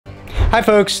Hi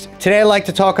folks, today I'd like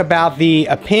to talk about the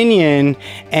opinion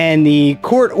and the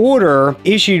court order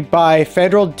issued by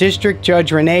Federal District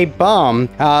Judge Renee Bumb.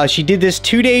 She did this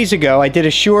 2 days ago. I did a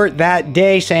short that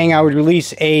day saying I would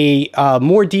release a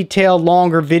more detailed,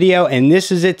 longer video, and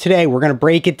this is it today. We're going to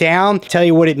break it down, tell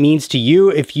you what it means to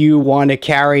you if you want to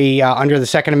carry under the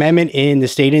Second Amendment in the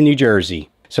state of New Jersey.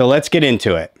 So let's get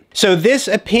into it. So this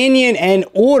opinion and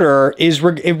order is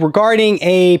regarding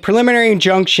a preliminary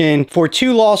injunction for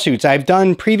two lawsuits. I've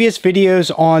done previous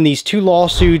videos on these two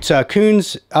lawsuits,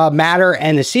 Koonz matter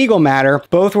and the Siegel matter.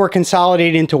 Both were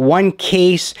consolidated into one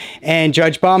case, and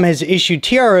Judge Bumb has issued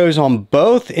TROs on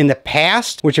both in the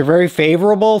past, which are very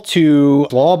favorable to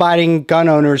law-abiding gun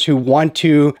owners who want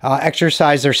to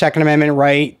exercise their Second Amendment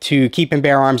right to keep and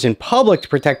bear arms in public to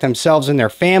protect themselves and their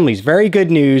families. Very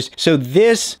good news. So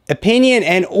this opinion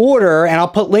and order, and I'll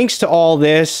put links to all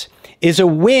this, is a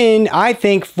win, I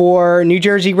think, for New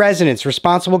Jersey residents,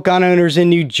 responsible gun owners in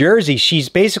New Jersey. She's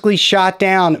basically shot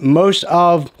down most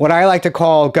of what I like to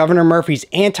call Governor Murphy's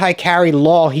anti-carry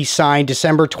law he signed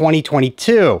December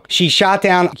 2022. She shot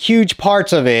down huge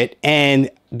parts of it, and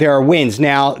there are wins.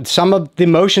 Now, some of the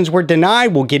motions were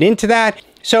denied. We'll get into that.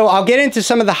 So I'll get into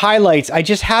some of the highlights. I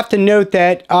just have to note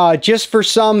that just for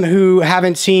some who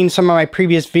haven't seen some of my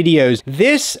previous videos,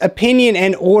 this opinion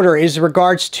and order is in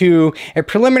regards to a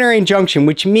preliminary injunction,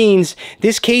 which means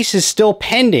this case is still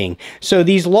pending. So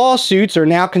these lawsuits are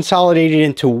now consolidated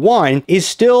into one, is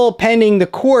still pending the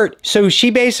court. So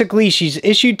she's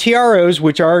issued TROs,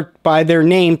 which are by their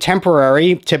name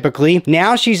temporary, typically.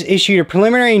 Now she's issued a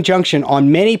preliminary injunction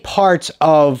on many parts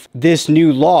of this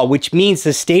new law, which means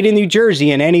the state of New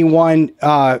Jersey and anyone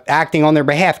acting on their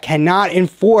behalf cannot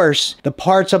enforce the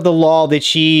parts of the law that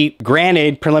she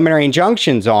granted preliminary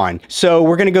injunctions on. So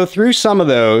we're going to go through some of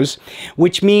those,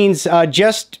 which means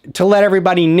just to let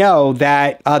everybody know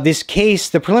that this case,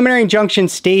 the preliminary injunction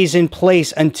stays in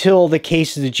place until the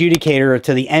case is adjudicated or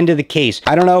to the end of the case.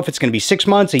 I don't know if it's going to be 6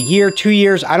 months, a year, 2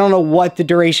 years. I don't know what the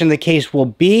duration of the case will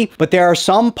be, but there are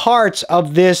some parts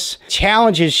of this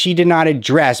challenges she did not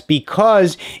address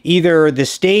because either the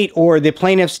state or the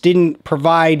plaintiffs didn't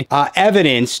provide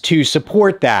evidence to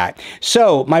support that.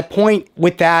 So my point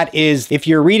with that is if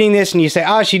you're reading this and you say,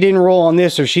 oh, she didn't rule on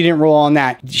this or she didn't rule on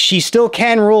that, she still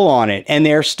can rule on it. And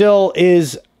there still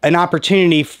is an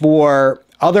opportunity for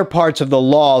other parts of the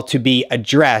law to be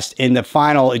addressed in the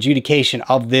final adjudication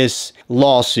of this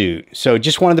lawsuit. So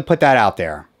just wanted to put that out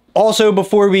there. Also,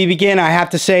 before we begin, I have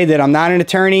to say that I'm not an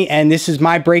attorney, and this is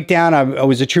my breakdown. I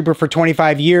was a trooper for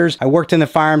 25 years. I worked in the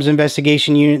Firearms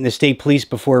Investigation Unit in the State Police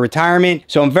before retirement,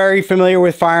 so I'm very familiar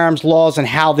with firearms laws and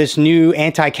how this new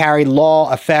anti-carry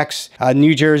law affects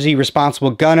New Jersey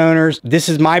responsible gun owners. This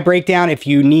is my breakdown. If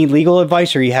you need legal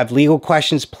advice or you have legal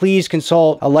questions, please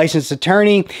consult a licensed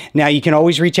attorney. Now, you can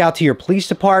always reach out to your police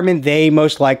department. They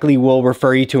most likely will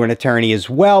refer you to an attorney as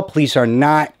well. Police are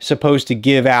not supposed to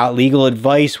give out legal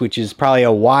advice, which is probably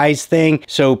a wise thing.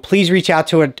 So please reach out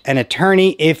to an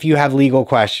attorney if you have legal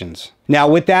questions. Now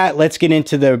with that, let's get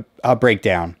into the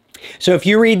breakdown. So if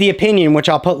you read the opinion, which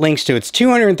I'll put links to, it's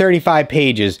 235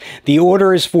 pages. The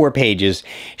order is 4 pages.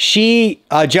 She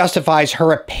justifies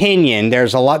her opinion. There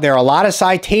are a lot of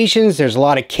citations. There's a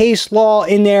lot of case law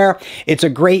in there. It's a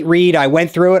great read. I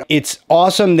went through it. It's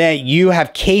awesome that you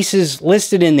have cases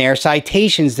listed in there,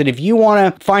 citations that if you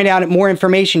want to find out more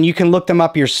information, you can look them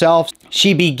up yourself.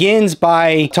 She begins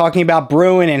by talking about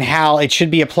Bruen and how it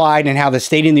should be applied and how the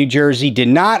state of New Jersey did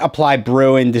not apply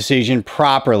Bruen decision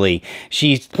properly.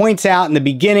 She points out in the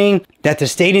beginning that the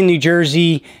state of New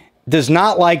Jersey does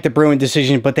not like the Bruen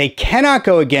decision, but they cannot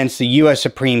go against the U.S.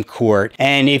 Supreme Court.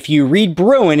 And if you read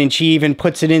Bruen, and she even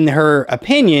puts it in her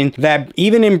opinion, that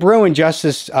even in Bruen,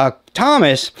 Justice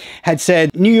Thomas had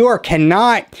said New York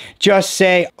cannot just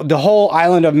say the whole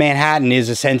island of Manhattan is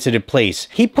a sensitive place.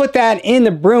 He put that in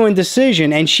the Bruen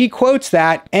decision, and she quotes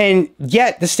that, and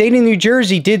yet the state of New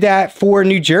Jersey did that for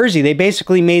New Jersey. They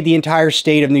basically made the entire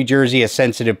state of New Jersey a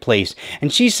sensitive place.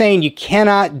 And she's saying you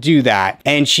cannot do that.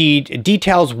 And she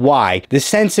details why. The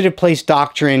sensitive place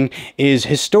doctrine is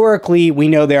historically, we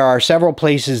know there are several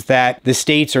places that the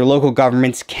states or local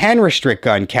governments can restrict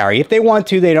gun carry. If they want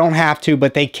to, they don't have to,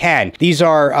 but they can. These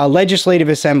are legislative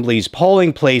assemblies,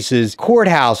 polling places,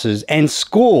 courthouses, and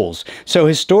schools. So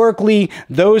historically,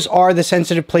 those are the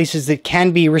sensitive places that can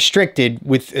be restricted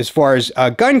with as far as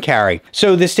gun carry.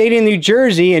 So the state of New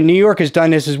Jersey, and New York has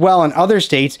done this as well, and other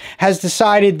states, has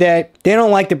decided that they don't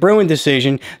like the Bruen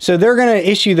decision, so they're going to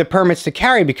issue the permits to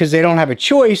carry because they don't have a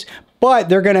choice. But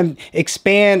they're going to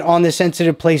expand on the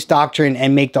sensitive place doctrine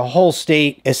and make the whole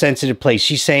state a sensitive place.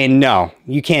 She's saying, no,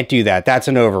 you can't do that. That's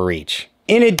an overreach.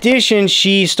 In addition,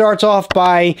 she starts off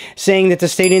by saying that the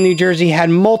state of New Jersey had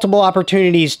multiple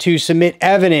opportunities to submit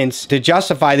evidence to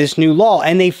justify this new law,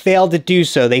 and they failed to do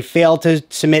so. They failed to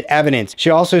submit evidence. She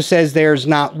also says there's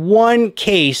not one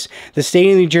case, the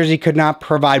state of New Jersey could not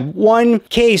provide one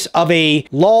case of a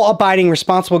law-abiding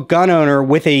responsible gun owner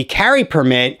with a carry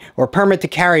permit, or permit to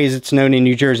carry as it's known in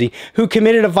New Jersey, who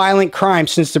committed a violent crime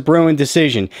since the Bruen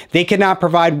decision. They could not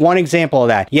provide one example of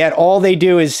that. Yet all they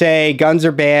do is say guns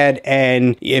are bad, and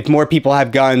if more people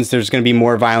have guns, there's going to be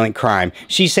more violent crime.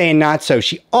 She's saying not so.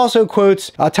 She also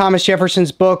quotes Thomas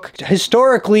Jefferson's book,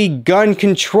 Historically, Gun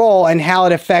Control and How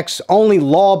It Affects Only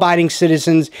Law-Abiding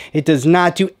Citizens. It does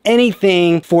not do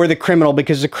anything for the criminal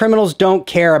because the criminals don't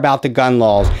care about the gun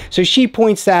laws. So she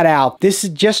points that out. This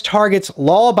just targets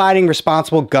law-abiding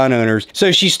responsible gun owners.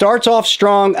 So she starts off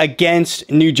strong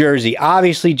against New Jersey.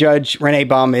 Obviously, Judge Renee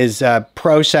Bumb is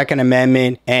pro-Second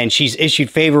Amendment, and she's issued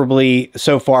favorably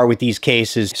so far with these cases.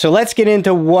 So let's get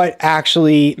into what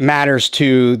actually matters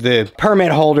to the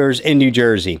permit holders in New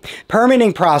Jersey.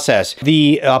 Permitting process.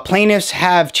 The plaintiffs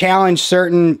have challenged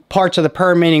certain parts of the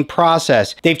permitting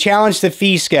process. They've challenged the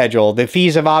fee schedule. The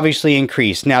fees have obviously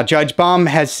increased. Now, Judge Bumb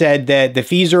has said that the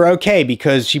fees are okay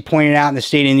because she pointed out in the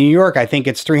state of New York, I think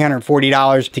it's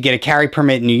 $340 to get a carry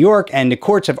permit in New York, and the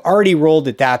courts have already ruled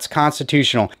that that's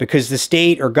constitutional because the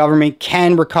state or government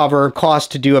can recover costs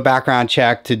to do a background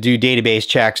check, to do database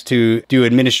checks, to do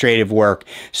administrative work.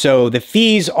 So the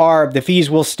fees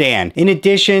will stand. In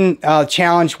addition,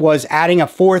 challenge was adding a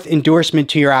fourth endorsement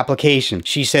to your application.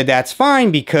 She said that's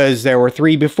fine because there were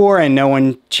 3 before, and no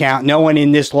one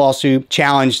in this lawsuit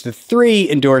challenged the 3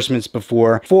 endorsements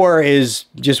before. 4 is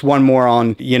just one more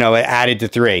on, added to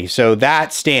 3. So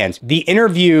that stands. The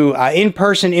interview,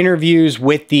 in-person interviews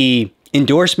with the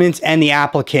endorsements and the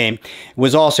applicant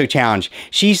was also challenged.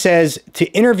 She says to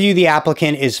interview the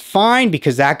applicant is fine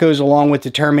because that goes along with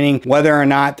determining whether or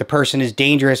not the person is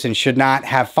dangerous and should not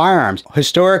have firearms.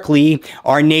 Historically,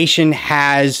 our nation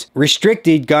has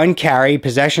restricted gun carry,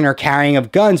 possession or carrying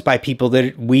of guns by people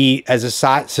that we as a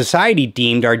society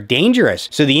deemed are dangerous.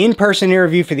 So the in-person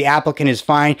interview for the applicant is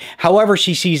fine. However,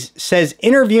 she says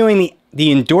interviewing the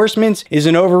endorsements is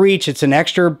an overreach. It's an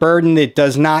extra burden that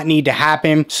does not need to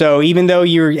happen. So even though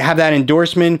you have that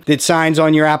endorsement that signs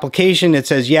on your application that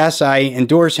says, yes, I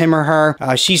endorse him or her,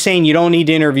 she's saying you don't need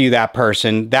to interview that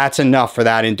person. That's enough for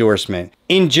that endorsement.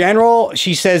 In general,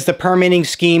 she says the permitting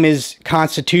scheme is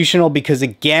constitutional because,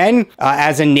 again,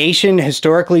 as a nation,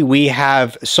 historically, we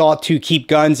have sought to keep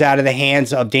guns out of the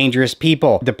hands of dangerous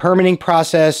people. The permitting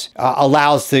process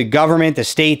allows the government, the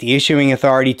state, the issuing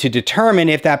authority to determine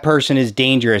if that person is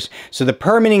dangerous. So the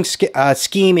permitting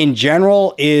scheme in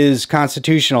general is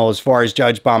constitutional as far as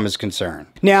Judge Bumb is concerned.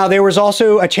 Now, there was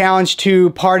also a challenge to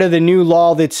part of the new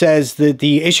law that says that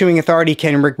the issuing authority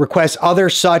can request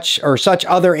such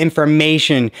other information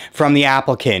from the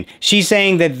applicant. She's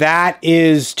saying that that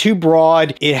is too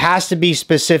broad. It has to be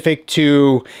specific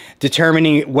to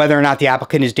determining whether or not the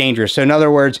applicant is dangerous. So in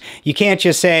other words, you can't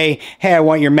just say, hey, I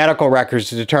want your medical records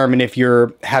to determine if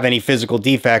you have any physical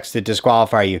defects that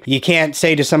disqualify you. You can't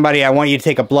say to somebody, I want you to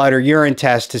take a blood or urine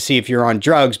test to see if you're on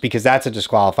drugs because that's a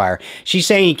disqualifier. She's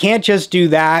saying you can't just do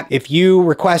that. If you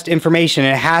request information,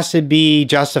 it has to be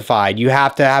justified. You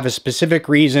have to have a specific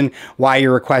reason why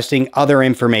you're requesting other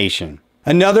information.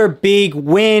 Another big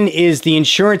win is the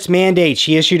insurance mandate.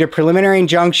 She issued a preliminary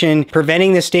injunction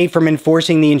preventing the state from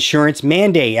enforcing the insurance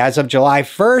mandate. As of July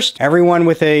 1st, everyone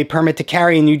with a permit to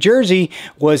carry in New Jersey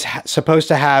was supposed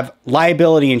to have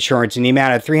liability insurance in the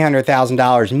amount of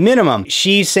 $300,000 minimum.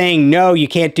 She's saying, no, you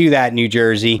can't do that in New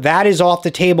Jersey. That is off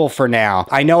the table for now.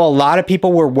 I know a lot of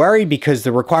people were worried because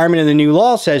the requirement of the new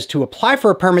law says to apply for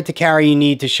a permit to carry, you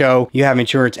need to show you have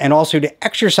insurance, and also to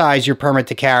exercise your permit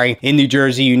to carry in New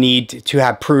Jersey, you need to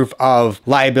have proof of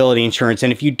liability insurance.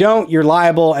 And if you don't, you're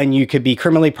liable and you could be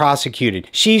criminally prosecuted.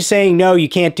 She's saying, no, you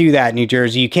can't do that in New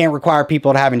Jersey. You can't require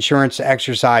people to have insurance to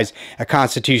exercise a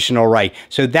constitutional right.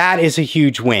 So that is a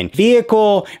huge win.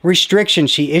 Vehicle restriction.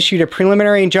 She issued a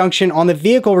preliminary injunction on the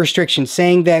vehicle restriction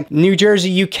saying that New Jersey,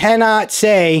 you cannot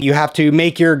say you have to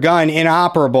make your gun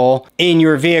inoperable in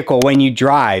your vehicle when you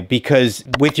drive, because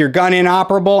with your gun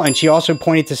inoperable, and she also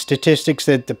pointed to statistics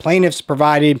that the plaintiffs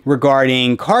provided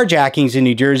regarding carjacking, bookings in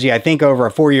New Jersey. I think over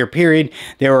a 4-year period,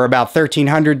 there were about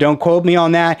 1,300. Don't quote me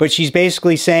on that. But she's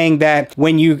basically saying that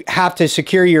when you have to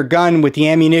secure your gun with the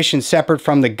ammunition separate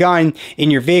from the gun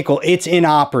in your vehicle, it's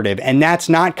inoperative. And that's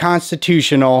not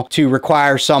constitutional to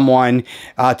require someone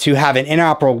to have an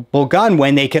inoperable gun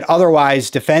when they could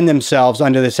otherwise defend themselves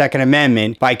under the Second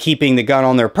Amendment by keeping the gun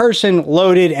on their person,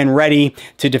 loaded and ready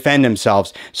to defend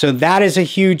themselves. So that is a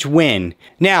huge win.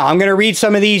 Now, I'm going to read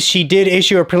some of these. She did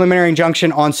issue a preliminary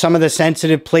injunction on some of the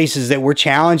sensitive places that were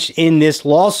challenged in this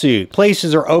lawsuit.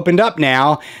 Places are opened up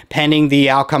now pending the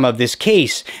outcome of this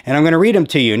case, and I'm going to read them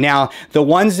to you. Now, the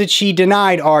ones that she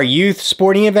denied are youth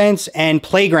sporting events and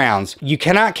playgrounds. You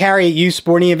cannot carry at youth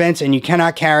sporting events, and you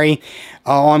cannot carry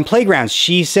on playgrounds.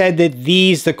 She said that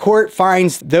the court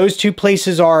finds those two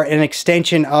places are an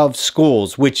extension of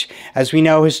schools, which, as we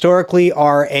know, historically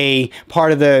are a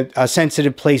part of the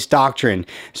sensitive place doctrine.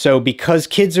 So because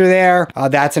kids are there,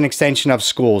 that's an extension of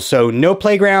schools. So no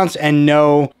playgrounds and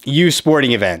no youth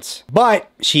sporting events. But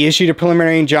she issued a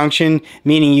preliminary injunction,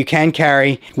 meaning you can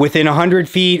carry within 100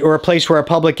 feet or a place where a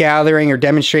public gathering or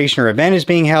demonstration or event is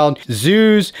being held,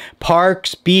 zoos,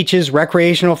 parks, beaches,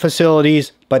 recreational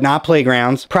facilities, but not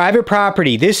playgrounds. Private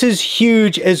property, this is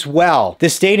huge as well. The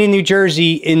state of New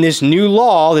Jersey, in this new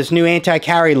law, this new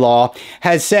anti-carry law,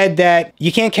 has said that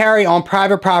you can't carry on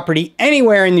private property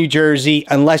anywhere in New Jersey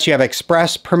unless you have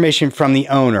express permission from the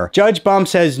owner. Judge Bumb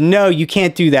says, no, you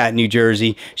can't do that in New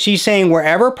Jersey. She's saying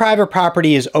wherever private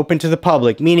property is open to the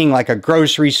public, meaning like a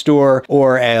grocery store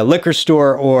or a liquor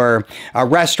store or a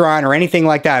restaurant or anything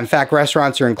like that. In fact,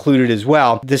 restaurants are included as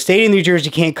well. The state of New Jersey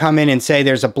can't come in and say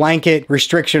there's a blanket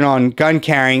restriction on gun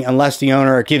carrying unless the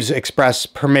owner gives express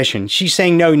permission. She's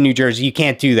saying, no, New Jersey, you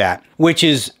can't do that, which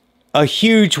is a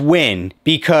huge win,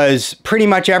 because pretty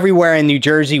much everywhere in New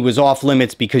Jersey was off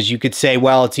limits because you could say,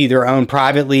 well, it's either owned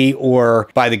privately or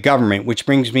by the government, which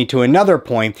brings me to another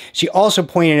point. She also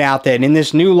pointed out that in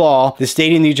this new law, the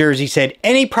state of New Jersey said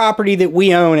any property that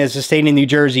we own as the state of New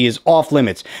Jersey is off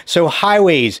limits. So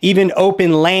highways, even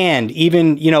open land,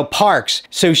 even, parks.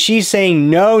 So she's saying,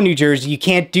 no, New Jersey, you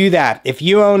can't do that. If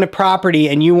you own a property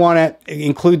and you want to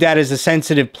include that as a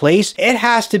sensitive place, it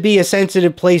has to be a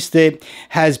sensitive place that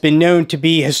has been known to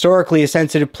be historically a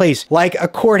sensitive place, like a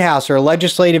courthouse or a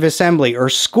legislative assembly or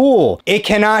school. It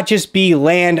cannot just be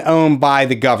land owned by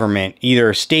the government,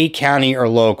 either state, county, or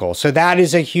local. So that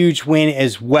is a huge win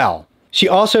as well. She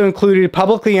also included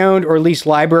publicly owned or leased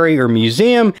library or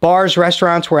museum, bars,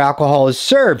 restaurants where alcohol is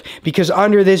served, because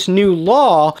under this new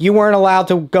law, you weren't allowed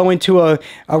to go into a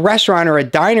restaurant or a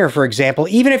diner, for example,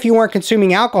 even if you weren't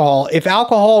consuming alcohol. If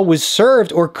alcohol was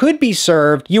served or could be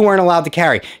served, you weren't allowed to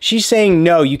carry. She's saying,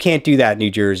 no, you can't do that in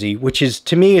New Jersey, which is,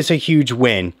 to me, is a huge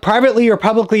win. Privately or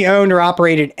publicly owned or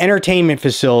operated entertainment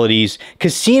facilities,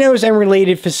 casinos and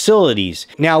related facilities.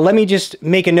 Now, let me just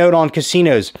make a note on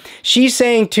casinos. She's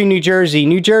saying to New Jersey,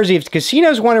 if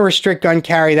casinos want to restrict gun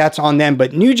carry, that's on them.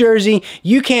 But New Jersey,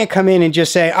 you can't come in and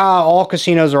just say, all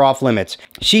casinos are off limits.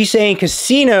 She's saying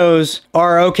casinos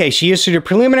are okay. She issued a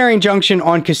preliminary injunction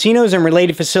on casinos and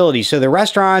related facilities. So the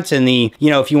restaurants and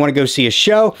if you want to go see a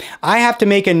show. I have to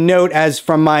make a note, as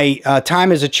from my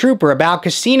time as a trooper, about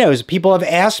casinos. People have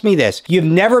asked me this. You've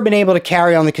never been able to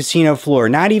carry on the casino floor.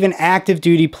 Not even active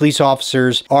duty police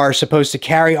officers are supposed to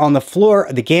carry on the floor,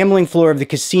 the gambling floor of the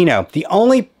casino. The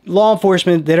only law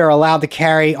enforcement that are allowed to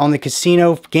carry on the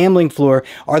casino gambling floor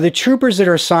are the troopers that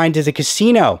are assigned to the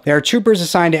casino. There are troopers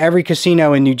assigned to every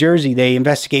casino in New Jersey. They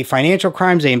investigate financial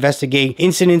crimes. They investigate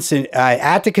incidents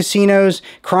at the casinos,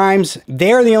 crimes.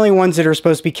 They're the only ones that are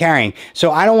supposed to be carrying.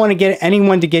 So I don't want to get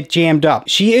anyone to get jammed up.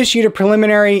 She issued a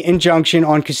preliminary injunction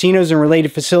on casinos and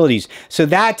related facilities. So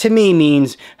that to me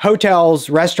means hotels,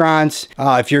 restaurants,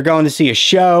 if you're going to see a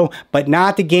show, but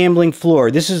not the gambling floor.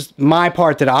 This is my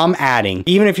part that I'm adding.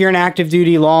 Even if you're an active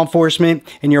duty law enforcement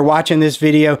and you're watching this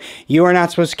video, you are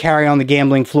not supposed to carry on the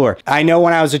gambling floor. I know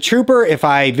when I was a trooper, if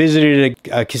I visited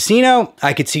a casino,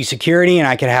 I could see security and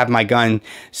I could have my gun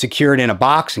secured in a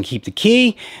box and keep the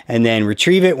key and then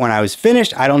retrieve it when I was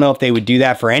finished. I don't know if they would do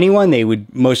that for anyone. They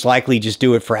would most likely just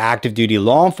do it for active duty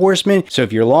law enforcement. So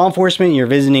if you're law enforcement and you're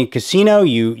visiting a casino,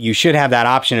 you should have that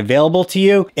option available to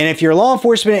you. And if you're law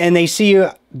enforcement and they see you,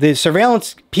 the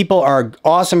surveillance people are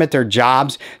awesome at their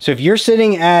jobs. So if you're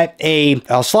sitting at a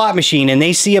slot machine and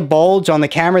they see a bulge on the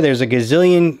camera, there's a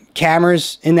gazillion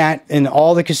cameras in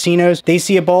all the casinos, they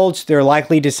see a bulge, they're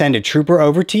likely to send a trooper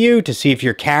over to you to see if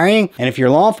you're carrying. And if you're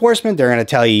law enforcement, they're going to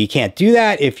tell you you can't do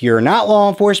that. If you're not law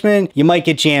enforcement, you might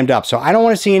get jammed up. So I don't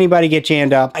want to see anybody get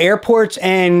jammed up. Airports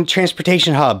and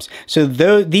transportation hubs. So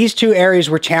these two areas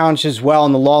were challenged as well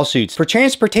in the lawsuits. For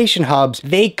transportation hubs,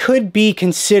 they could be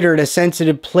considered a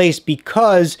sensitive place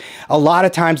because a lot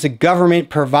of times the government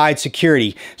provides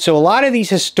security. So a lot of these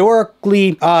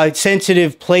historically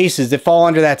sensitive places that fall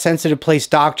under that sensitive place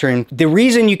doctrine, the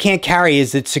reason you can't carry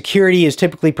is that security is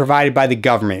typically provided by the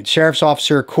government. Sheriff's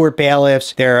officer, court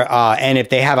bailiffs, and if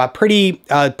they have a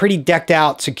pretty decked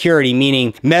out security,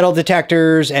 meaning metal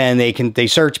detectors, and they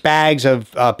search bags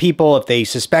of people if they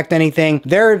suspect anything,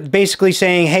 they're basically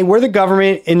saying, hey, we're the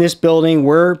government in this building,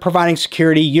 we're providing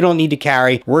security, you don't need to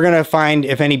carry, we're gonna find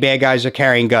if any bad guys are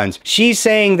carrying guns. She's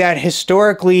saying that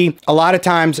historically, a lot of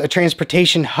times a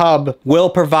transportation hub will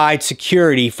provide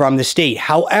security from the state.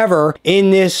 However,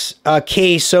 in this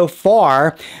case so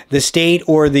far, the state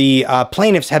or the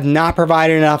plaintiffs have not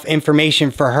provided enough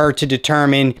information for her to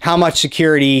determine how much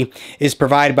security is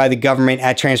provided by the government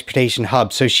at transportation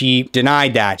hubs. So she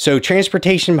denied that. So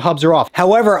transportation hubs are off.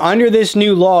 However, under this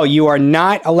new law, you are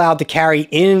not allowed to carry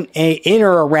in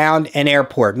or around an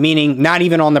airport, meaning not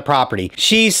even on the property.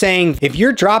 She's saying if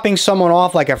you're dropping someone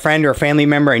off like a friend or a family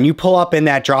member and you pull up in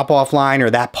that drop-off line or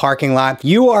that parking lot,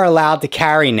 you are allowed to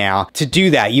carry now to do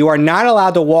that. You are not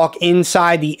allowed to walk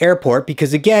inside the airport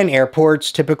because, again,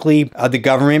 airports typically the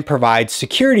government provides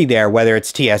security there, whether it's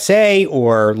TSA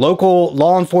or local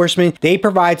law enforcement, they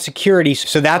provide security.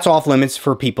 So that's off limits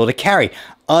for people to carry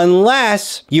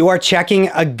unless you are checking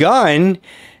a gun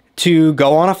to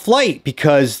go on a flight,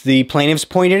 because the plaintiffs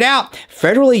pointed out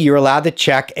federally you're allowed to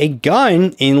check a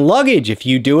gun in luggage if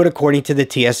you do it according to the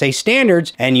TSA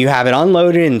standards and you have it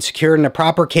unloaded and secured in a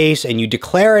proper case and you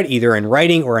declare it either in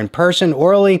writing or in person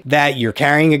orally that you're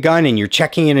carrying a gun and you're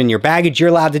checking it in your baggage, you're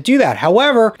allowed to do that.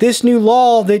 However, this new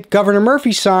law that Governor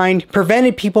Murphy signed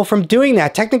prevented people from doing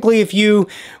that. Technically, if you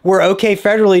were okay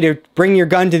federally to bring your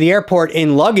gun to the airport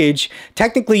in luggage,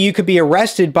 technically you could be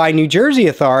arrested by New Jersey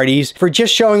authorities for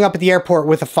just showing up at the airport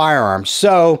with a firearm.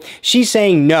 So she's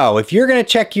saying no, if you're going to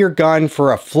check your gun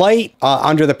for a flight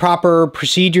under the proper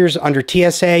procedures under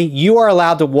TSA, you are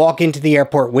allowed to walk into the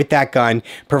airport with that gun,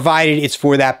 provided it's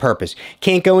for that purpose.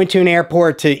 Can't go into an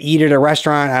airport to eat at a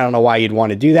restaurant. I don't know why you'd want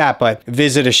to do that, but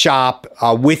visit a shop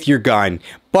with your gun.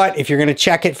 But if you're going to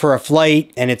check it for a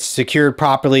flight and it's secured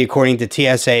properly according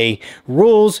to TSA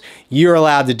rules, you're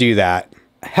allowed to do that.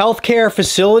 Healthcare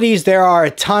facilities, there are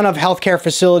a ton of healthcare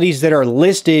facilities that are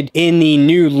listed in the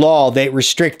new law that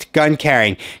restrict gun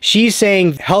carrying. She's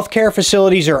saying healthcare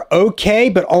facilities are okay,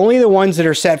 but only the ones that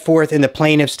are set forth in the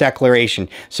plaintiff's declaration.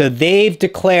 So they've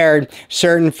declared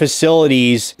certain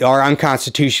facilities are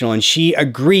unconstitutional, and she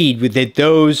agreed with that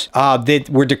those that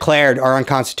were declared are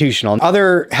unconstitutional.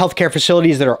 Other healthcare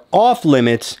facilities that are off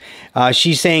limits,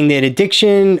 she's saying that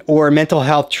addiction or mental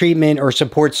health treatment or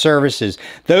support services,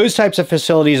 those types of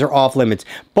facilities are off limits.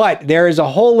 But there is a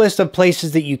whole list of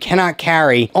places that you cannot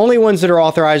carry. Only ones that are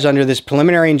authorized under this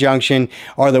preliminary injunction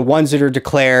are the ones that are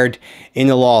declared in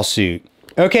the lawsuit.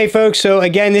 Okay, folks, so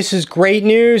again, this is great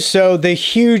news. So the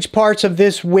huge parts of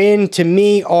this win to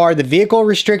me are the vehicle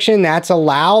restriction that's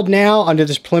allowed now under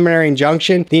this preliminary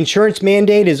injunction. The insurance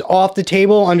mandate is off the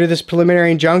table under this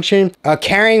preliminary injunction.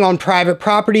 Carrying on private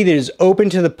property that is open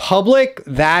to the public,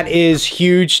 that is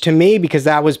huge to me because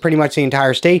that was pretty much the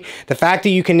entire state. The fact that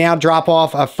you can now drop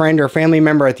off a friend or family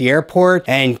member at the airport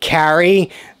and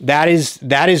carry, that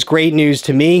is great news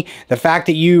to me. The fact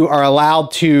that you are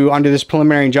allowed to, under this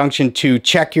preliminary injunction, to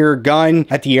check your gun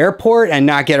at the airport and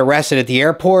not get arrested at the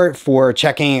airport for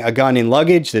checking a gun in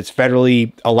luggage that's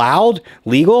federally allowed,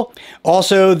 legal.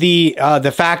 Also, the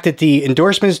fact that the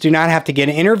endorsements do not have to get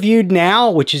interviewed now,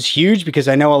 which is huge because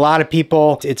I know a lot of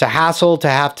people, it's a hassle to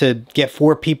have to get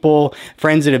 4 people,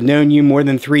 friends that have known you more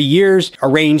than 3 years,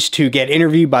 arranged to get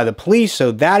interviewed by the police.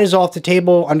 So that is off the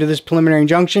table under this preliminary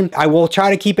injunction. I will try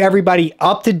to keep everybody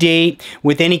up to date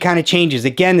with any kind of changes.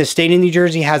 Again, the state of New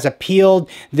Jersey has appealed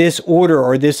this order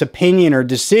or this opinion or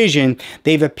decision.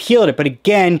 They've appealed it, but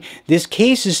again, this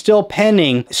case is still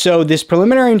pending. So this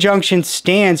preliminary injunction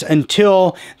stands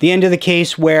until the end of the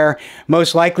case, where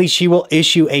most likely she will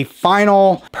issue a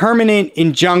final permanent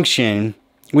injunction,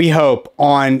 we hope,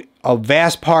 on a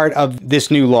vast part of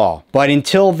this new law. But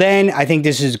until then, I think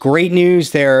this is great news.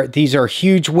 These are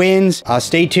huge wins.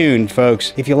 Stay tuned,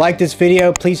 folks. If you like this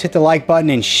video, please hit the like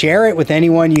button and share it with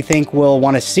anyone you think will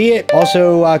want to see it.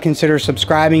 Also, consider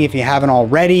subscribing if you haven't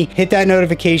already. Hit that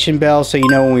notification bell so you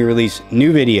know when we release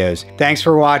new videos. Thanks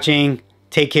for watching.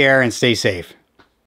 Take care and stay safe.